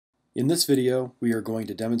In this video, we are going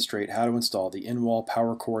to demonstrate how to install the in-wall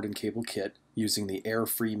power cord and cable kit using the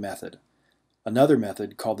air-free method. Another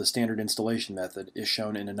method, called the standard installation method, is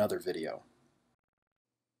shown in another video.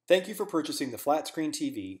 Thank you for purchasing the flat screen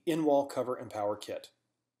TV in-wall cover and power kit.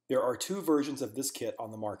 There are two versions of this kit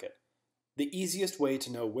on the market. The easiest way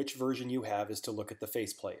to know which version you have is to look at the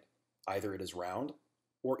faceplate. Either it is round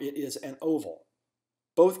or it is an oval.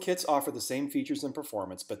 Both kits offer the same features and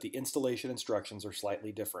performance, but the installation instructions are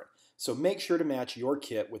slightly different, so make sure to match your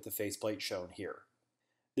kit with the faceplate shown here.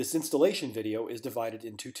 This installation video is divided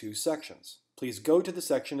into two sections. Please go to the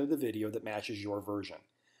section of the video that matches your version.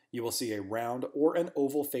 You will see a round or an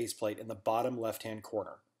oval faceplate in the bottom left-hand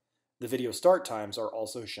corner. The video start times are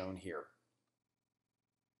also shown here.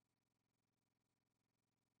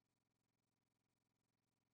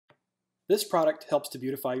 This product helps to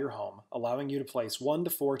beautify your home, allowing you to place 1 to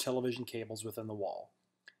 4 television cables within the wall.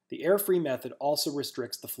 The air-free method also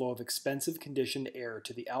restricts the flow of expensive conditioned air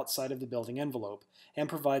to the outside of the building envelope and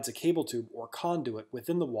provides a cable tube or conduit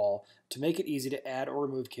within the wall to make it easy to add or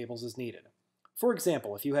remove cables as needed. For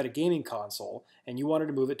example, if you had a gaming console and you wanted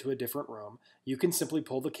to move it to a different room, you can simply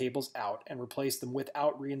pull the cables out and replace them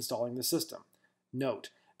without reinstalling the system. Note,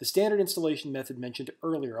 the standard installation method mentioned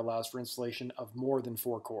earlier allows for installation of more than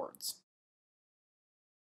 4 cords.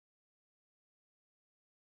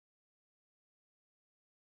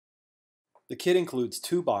 The kit includes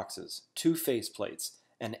 2 boxes, 2 faceplates,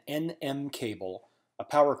 an NM cable, a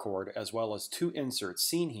power cord, as well as 2 inserts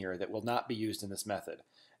seen here that will not be used in this method.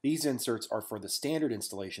 These inserts are for the standard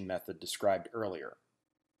installation method described earlier.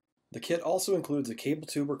 The kit also includes a cable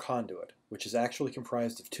tube or conduit, which is actually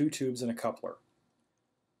comprised of 2 tubes and a coupler.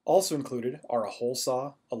 Also included are a hole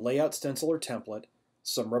saw, a layout stencil or template,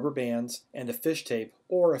 some rubber bands, and a fish tape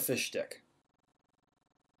or a fish stick.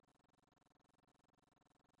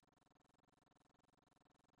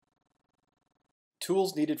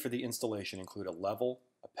 Tools needed for the installation include a level,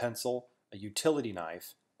 a pencil, a utility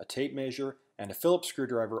knife, a tape measure, and a Phillips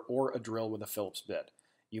screwdriver or a drill with a Phillips bit.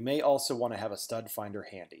 You may also want to have a stud finder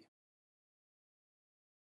handy.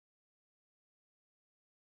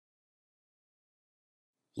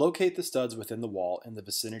 Locate the studs within the wall in the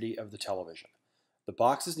vicinity of the television. The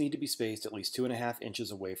boxes need to be spaced at least 2.5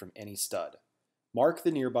 inches away from any stud. Mark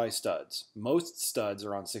the nearby studs. Most studs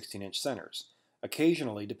are on 16-inch centers.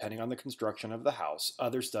 Occasionally, depending on the construction of the house,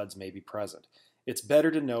 other studs may be present. It's better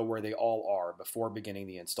to know where they all are before beginning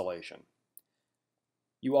the installation.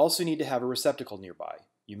 You also need to have a receptacle nearby.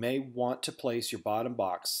 You may want to place your bottom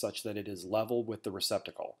box such that it is level with the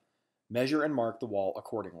receptacle. Measure and mark the wall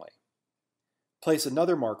accordingly. Place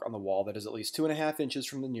another mark on the wall that is at least 2.5 inches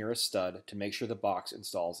from the nearest stud to make sure the box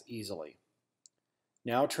installs easily.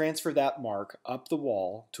 Now transfer that mark up the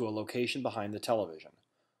wall to a location behind the television.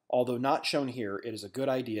 Although not shown here, it is a good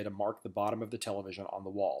idea to mark the bottom of the television on the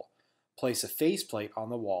wall. Place a faceplate on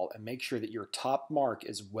the wall and make sure that your top mark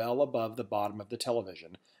is well above the bottom of the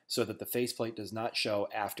television so that the faceplate does not show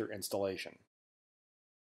after installation.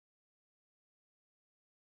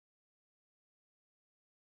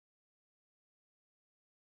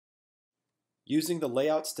 Using the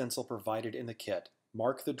layout stencil provided in the kit,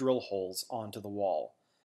 mark the drill holes onto the wall.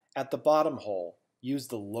 At the bottom hole, use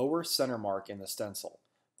the lower center mark in the stencil.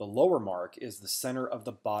 The lower mark is the center of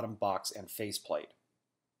the bottom box and faceplate.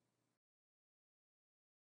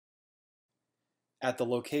 At the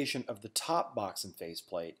location of the top box and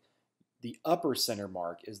faceplate, the upper center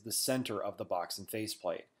mark is the center of the box and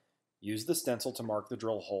faceplate. Use the stencil to mark the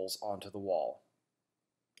drill holes onto the wall.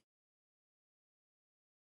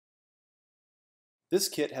 This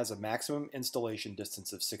kit has a maximum installation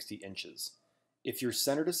distance of 60 inches. If your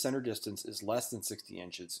center-to-center distance is less than 60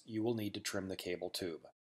 inches, you will need to trim the cable tube.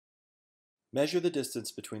 Measure the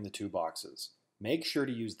distance between the 2 boxes. Make sure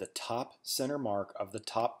to use the top center mark of the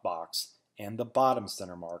top box and the bottom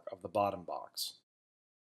center mark of the bottom box.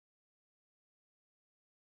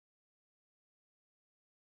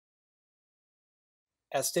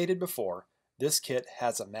 As stated before, this kit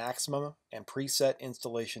has a maximum and preset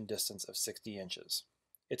installation distance of 60 inches.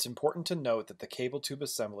 It's important to note that the cable tube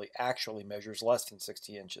assembly actually measures less than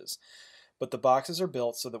 60 inches, but the boxes are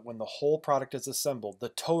built so that when the whole product is assembled, the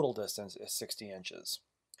total distance is 60 inches.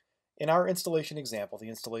 In our installation example, the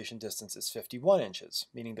installation distance is 51 inches,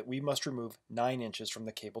 meaning that we must remove 9 inches from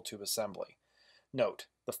the cable tube assembly. Note,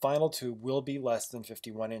 the final tube will be less than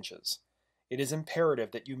 51 inches. It is imperative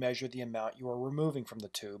that you measure the amount you are removing from the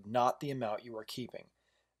tube, not the amount you are keeping.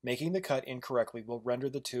 Making the cut incorrectly will render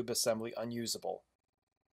the tube assembly unusable.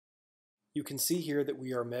 You can see here that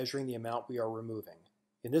we are measuring the amount we are removing.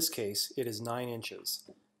 In this case, it is 9 inches.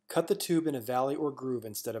 Cut the tube in a valley or groove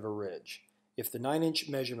instead of a ridge. If the 9-inch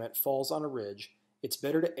measurement falls on a ridge, it's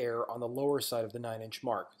better to err on the lower side of the 9-inch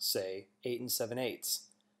mark, say 8 7/8.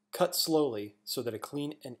 Cut slowly so that a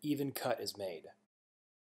clean and even cut is made.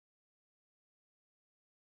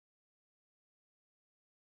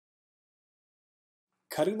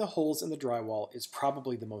 Cutting the holes in the drywall is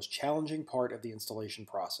probably the most challenging part of the installation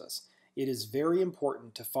process. It is very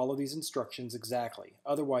important to follow these instructions exactly,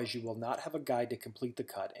 otherwise you will not have a guide to complete the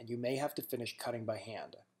cut and you may have to finish cutting by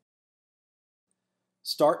hand.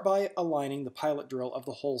 Start by aligning the pilot drill of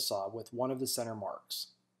the hole saw with one of the center marks.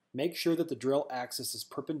 Make sure that the drill axis is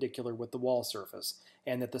perpendicular with the wall surface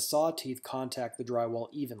and that the saw teeth contact the drywall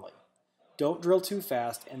evenly. Don't drill too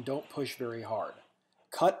fast and don't push very hard.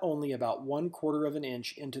 Cut only about 1/4 of an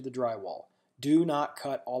inch into the drywall. Do not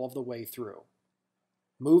cut all of the way through.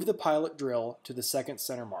 Move the pilot drill to the second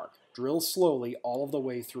center mark. Drill slowly all of the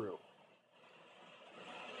way through.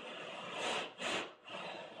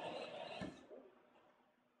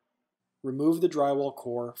 Remove the drywall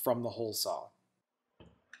core from the hole saw.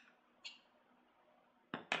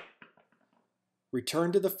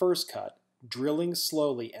 Return to the first cut, drilling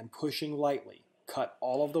slowly and pushing lightly. Cut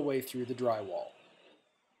all of the way through the drywall.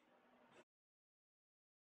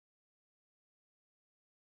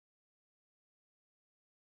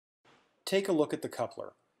 Take a look at the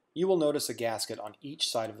coupler. You will notice a gasket on each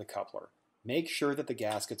side of the coupler. Make sure that the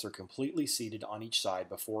gaskets are completely seated on each side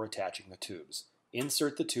before attaching the tubes.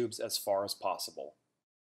 Insert the tubes as far as possible.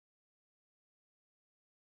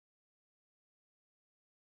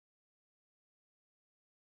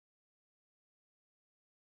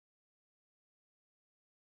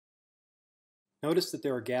 Notice that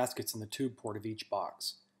there are gaskets in the tube port of each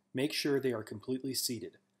box. Make sure they are completely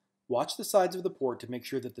seated. Watch the sides of the port to make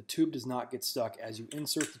sure that the tube does not get stuck as you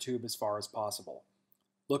insert the tube as far as possible.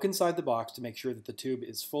 Look inside the box to make sure that the tube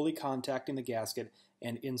is fully contacting the gasket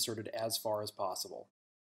and inserted as far as possible.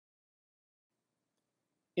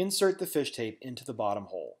 Insert the fish tape into the bottom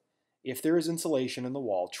hole. If there is insulation in the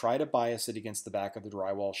wall, try to bias it against the back of the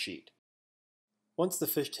drywall sheet. Once the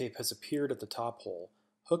fish tape has appeared at the top hole,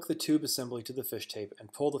 hook the tube assembly to the fish tape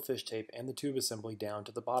and pull the fish tape and the tube assembly down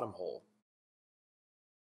to the bottom hole.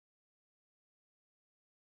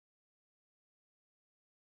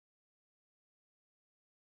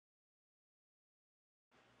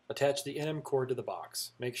 Attach the NM cord to the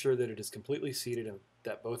box. Make sure that it is completely seated and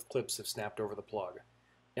that both clips have snapped over the plug.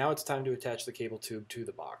 Now it's time to attach the cable tube to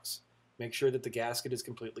the box. Make sure that the gasket is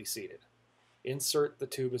completely seated. Insert the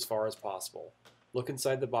tube as far as possible. Look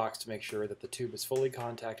inside the box to make sure that the tube is fully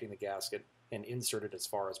contacting the gasket and insert it as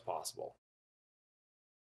far as possible.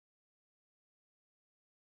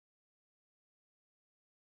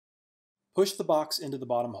 Push the box into the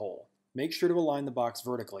bottom hole. Make sure to align the box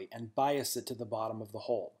vertically and bias it to the bottom of the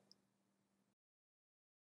hole.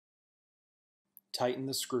 Tighten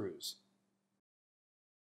the screws.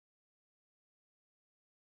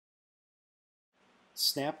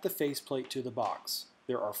 Snap the faceplate to the box.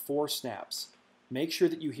 There are 4 snaps. Make sure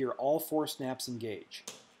that you hear all 4 snaps engage.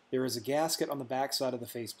 There is a gasket on the back side of the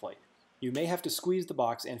faceplate. You may have to squeeze the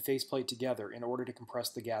box and faceplate together in order to compress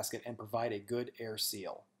the gasket and provide a good air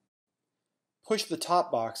seal. Push the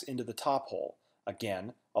top box into the top hole.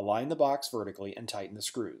 Again, align the box vertically and tighten the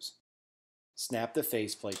screws. Snap the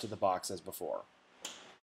faceplate to the box as before.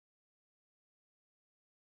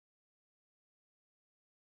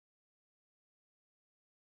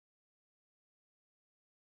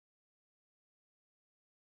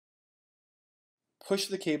 Push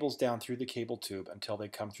the cables down through the cable tube until they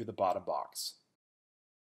come through the bottom box.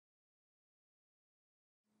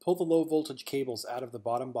 Pull the low voltage cables out of the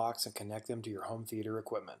bottom box and connect them to your home theater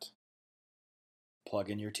equipment. Plug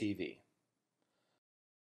in your TV.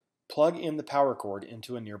 Plug in the power cord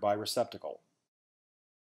into a nearby receptacle.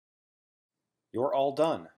 You're all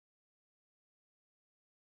done.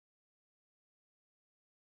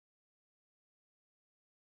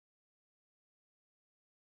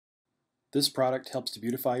 This product helps to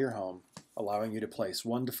beautify your home, allowing you to place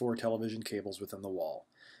 1 to 4 television cables within the wall.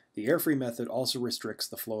 The air-free method also restricts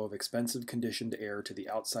the flow of expensive conditioned air to the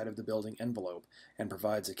outside of the building envelope and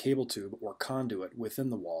provides a cable tube or conduit within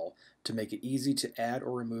the wall to make it easy to add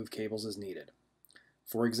or remove cables as needed.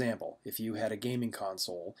 For example, if you had a gaming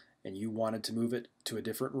console and you wanted to move it to a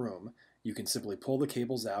different room, you can simply pull the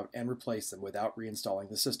cables out and replace them without reinstalling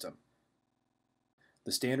the system.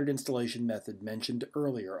 The standard installation method mentioned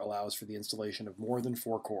earlier allows for the installation of more than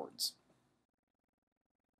 4 cords.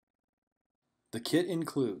 The kit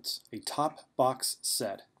includes a top box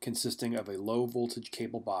set consisting of a low voltage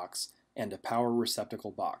cable box and a power receptacle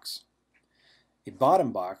box, a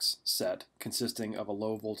bottom box set consisting of a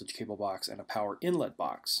low voltage cable box and a power inlet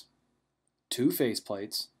box, 2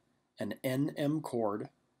 faceplates, an NM cord,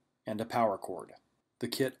 and a power cord. The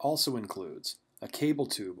kit also includes a cable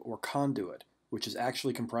tube or conduit, which is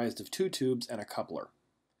actually comprised of 2 tubes and a coupler,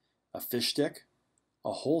 a fish stick,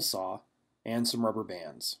 a hole saw, and some rubber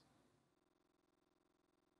bands.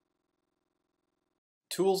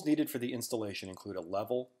 Tools needed for the installation include a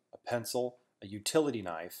level, a pencil, a utility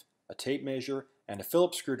knife, a tape measure, and a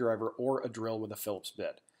Phillips screwdriver or a drill with a Phillips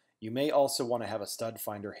bit. You may also want to have a stud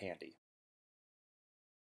finder handy.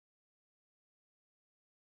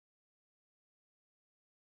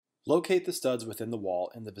 Locate the studs within the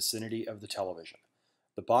wall in the vicinity of the television.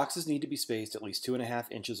 The boxes need to be spaced at least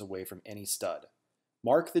 2.5 inches away from any stud.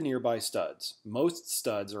 Mark the nearby studs. Most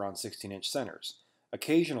studs are on 16-inch centers.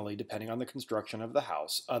 Occasionally, depending on the construction of the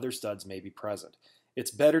house, other studs may be present.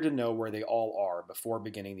 It's better to know where they all are before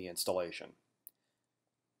beginning the installation.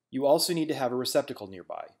 You also need to have a receptacle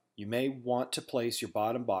nearby. You may want to place your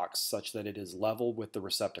bottom box such that it is level with the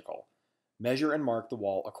receptacle. Measure and mark the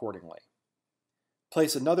wall accordingly.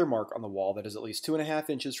 Place another mark on the wall that is at least 2.5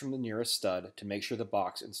 inches from the nearest stud to make sure the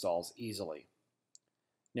box installs easily.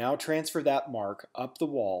 Now transfer that mark up the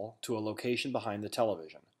wall to a location behind the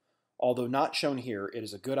television. Although not shown here, it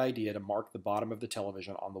is a good idea to mark the bottom of the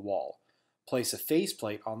television on the wall. Place a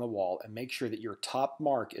faceplate on the wall and make sure that your top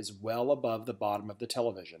mark is well above the bottom of the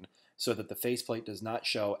television so that the faceplate does not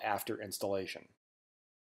show after installation.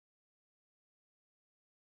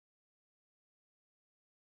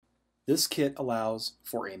 This kit allows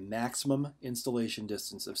for a maximum installation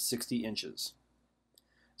distance of 60 inches.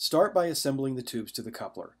 Start by assembling the tubes to the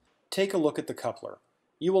coupler. Take a look at the coupler.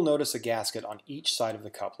 You will notice a gasket on each side of the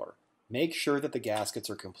coupler. Make sure that the gaskets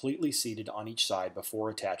are completely seated on each side before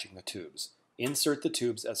attaching the tubes. Insert the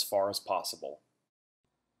tubes as far as possible.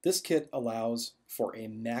 This kit allows for a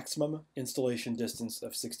maximum installation distance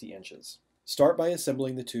of 60 inches. Start by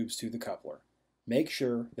assembling the tubes to the coupler. Make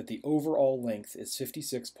sure that the overall length is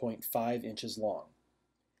 56.5 inches long.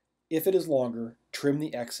 If it is longer, trim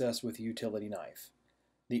the excess with a utility knife.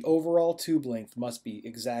 The overall tube length must be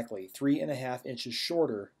exactly 3.5 inches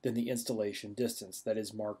shorter than the installation distance that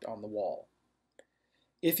is marked on the wall.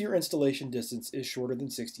 If your installation distance is shorter than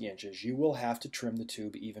 60 inches, you will have to trim the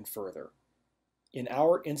tube even further. In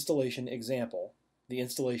our installation example, the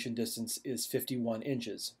installation distance is 51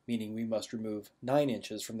 inches, meaning we must remove 9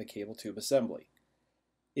 inches from the cable tube assembly.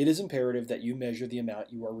 It is imperative that you measure the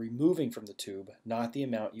amount you are removing from the tube, not the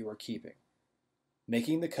amount you are keeping.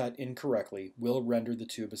 Making the cut incorrectly will render the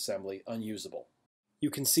tube assembly unusable. You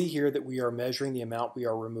can see here that we are measuring the amount we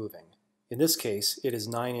are removing. In this case, it is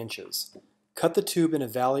 9 inches. Cut the tube in a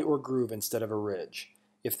valley or groove instead of a ridge.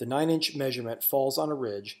 If the 9-inch measurement falls on a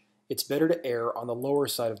ridge, it's better to err on the lower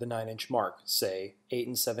side of the 9-inch mark, say 8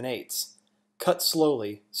 7/8. Cut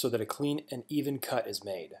slowly so that a clean and even cut is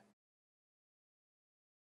made.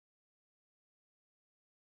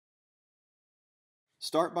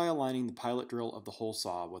 Start by aligning the pilot drill of the hole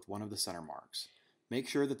saw with one of the center marks. Make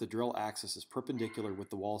sure that the drill axis is perpendicular with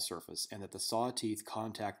the wall surface and that the saw teeth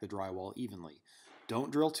contact the drywall evenly.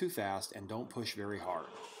 Don't drill too fast and don't push very hard.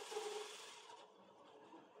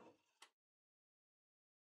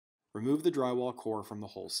 Remove the drywall core from the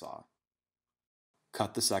hole saw.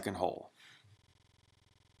 Cut the second hole.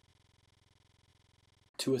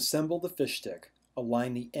 To assemble the fish stick,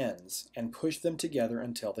 align the ends and push them together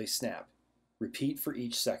until they snap. Repeat for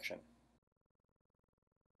each section.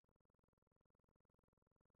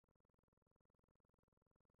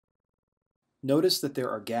 Notice that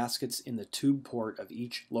there are gaskets in the tube port of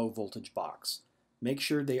each low voltage box. Make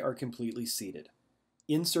sure they are completely seated.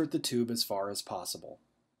 Insert the tube as far as possible.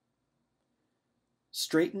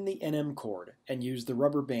 Straighten the NM cord and use the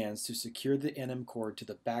rubber bands to secure the NM cord to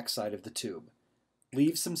the back side of the tube.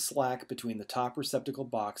 Leave some slack between the top receptacle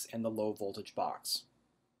box and the low voltage box.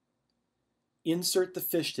 Insert the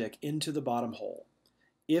fish stick into the bottom hole.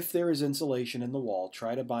 If there is insulation in the wall,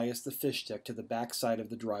 try to bias the fish stick to the back side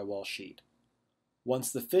of the drywall sheet.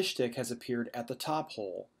 Once the fish stick has appeared at the top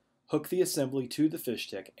hole, hook the assembly to the fish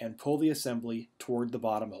stick and pull the assembly toward the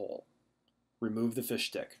bottom hole. Remove the fish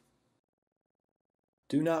stick.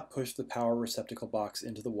 Do not push the power receptacle box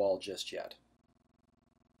into the wall just yet.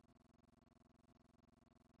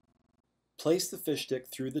 Place the fish stick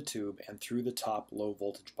through the tube and through the top low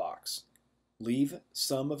voltage box. Leave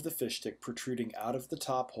some of the fish stick protruding out of the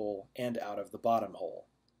top hole and out of the bottom hole.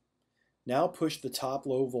 Now push the top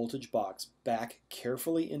low voltage box back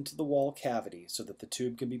carefully into the wall cavity so that the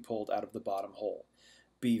tube can be pulled out of the bottom hole.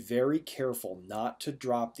 Be very careful not to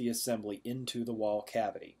drop the assembly into the wall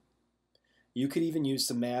cavity. You could even use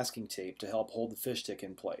some masking tape to help hold the fish stick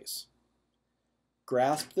in place.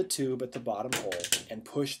 Grasp the tube at the bottom hole and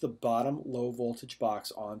push the bottom low voltage box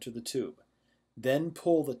onto the tube. Then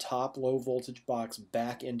pull the top low voltage box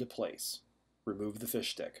back into place. Remove the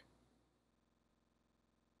fish stick.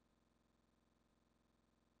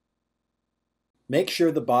 Make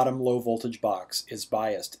sure the bottom low voltage box is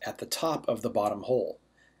biased at the top of the bottom hole,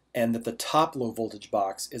 and that the top low voltage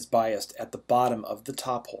box is biased at the bottom of the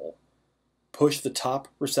top hole. Push the top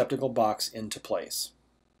receptacle box into place.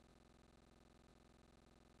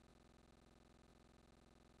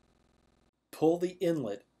 Pull the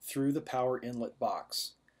inlet through the power inlet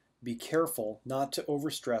box. Be careful not to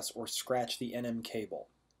overstress or scratch the NM cable.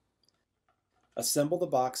 Assemble the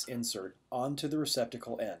box insert onto the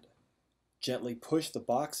receptacle end. Gently push the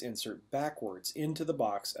box insert backwards into the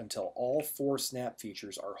box until all 4 snap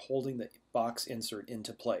features are holding the box insert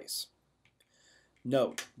into place.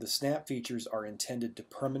 Note, the snap features are intended to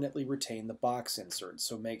permanently retain the box insert,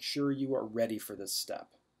 so make sure you are ready for this step.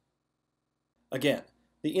 Again,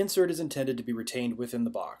 the insert is intended to be retained within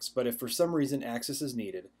the box, but if for some reason access is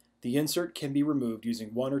needed, the insert can be removed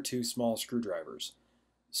using 1 or 2 small screwdrivers.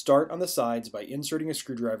 Start on the sides by inserting a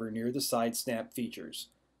screwdriver near the side snap features.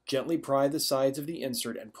 Gently pry the sides of the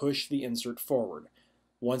insert and push the insert forward.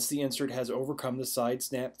 Once the insert has overcome the side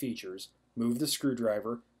snap features, move the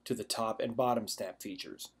screwdriver to the top and bottom snap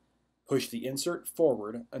features. Push the insert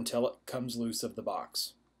forward until it comes loose of the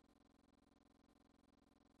box.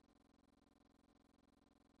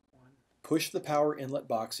 Push the power inlet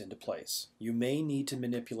box into place. You may need to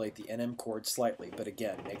manipulate the NM cord slightly, but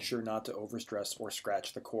again, make sure not to overstress or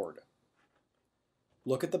scratch the cord.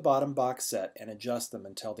 Look at the bottom box set and adjust them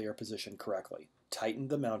until they are positioned correctly. Tighten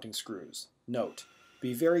the mounting screws. Note,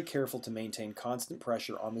 be very careful to maintain constant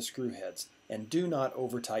pressure on the screw heads and do not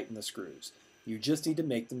over-tighten the screws. You just need to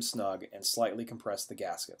make them snug and slightly compress the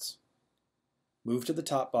gaskets. Move to the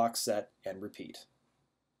top box set and repeat.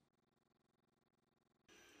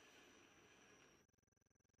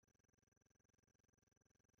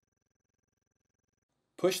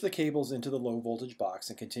 Push the cables into the low voltage box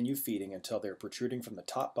and continue feeding until they are protruding from the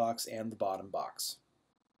top box and the bottom box.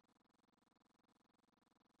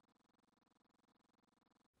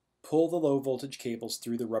 Pull the low voltage cables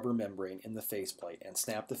through the rubber membrane in the faceplate and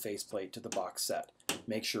snap the faceplate to the box set.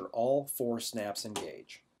 Make sure all 4 snaps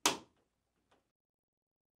engage.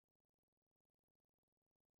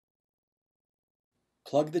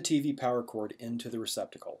 Plug the TV power cord into the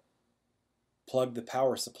receptacle. Plug the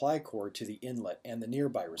power supply cord to the inlet and the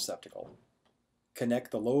nearby receptacle. Connect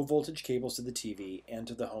the low voltage cables to the TV and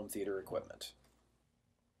to the home theater equipment.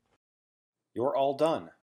 You're all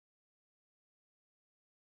done.